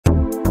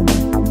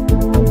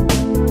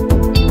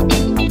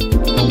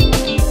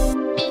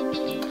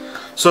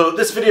So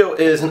this video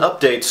is an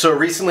update. So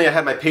recently I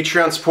had my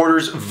Patreon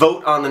supporters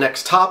vote on the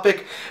next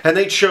topic and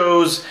they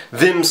chose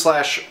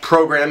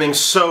Vim/programming.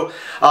 So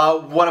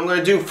what I'm going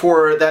to do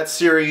for that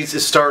series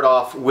is start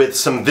off with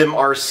some Vim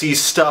RC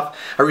stuff.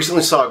 I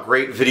recently saw a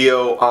great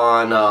video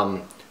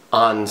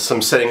on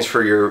some settings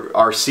for your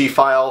RC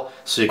file,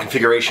 so your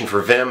configuration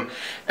for Vim,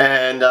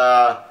 and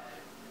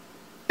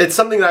it's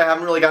something that I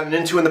haven't really gotten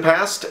into in the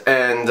past,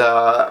 and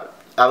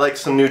I like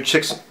some new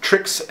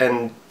tricks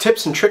and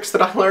tips and tricks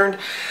that I learned.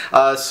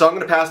 So I'm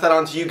going to pass that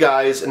on to you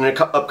guys in an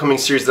upcoming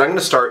series that I'm going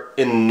to start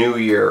in the new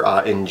year,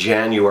 in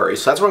January.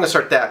 So that's where I'm going to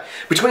start that.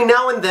 Between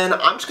now and then,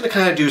 I'm just going to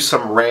kind of do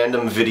some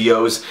random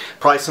videos,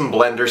 probably some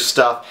Blender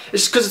stuff.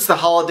 It's just because it's the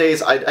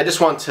holidays, I just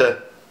want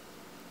to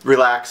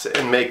relax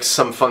and make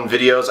some fun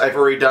videos. I've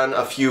already done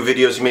a few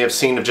videos you may have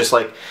seen of just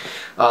like,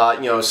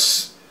 you know,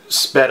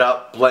 sped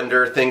up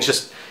Blender things,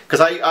 just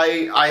because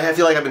I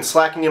feel like I've been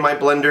slacking in my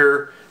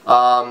Blender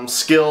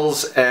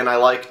skills, and I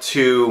like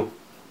to,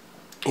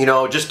 you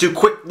know, just do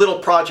quick little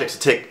projects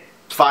that take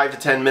 5 to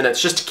 10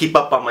 minutes just to keep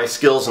up on my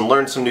skills and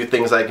learn some new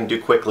things I can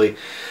do quickly.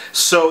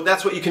 So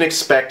that's what you can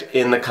expect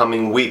in the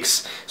coming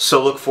weeks.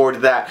 So look forward to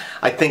that.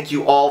 I thank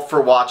you all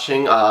for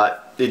watching.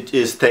 It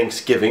is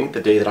Thanksgiving. The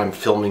day that I'm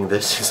filming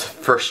this is the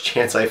first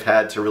chance I've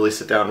had to really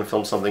sit down and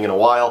film something in a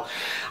while.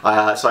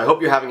 So I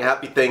hope you're having a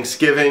happy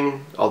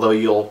Thanksgiving, although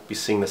you'll be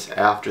seeing this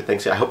after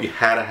Thanksgiving. I hope you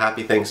had a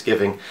happy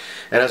Thanksgiving.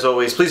 And as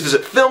always, please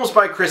visit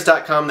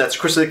filmsbychris.com. That's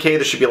Chris with a K.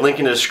 There should be a link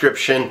in the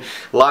description.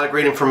 A lot of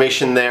great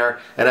information there.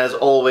 And as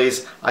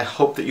always, I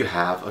hope that you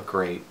have a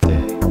great day.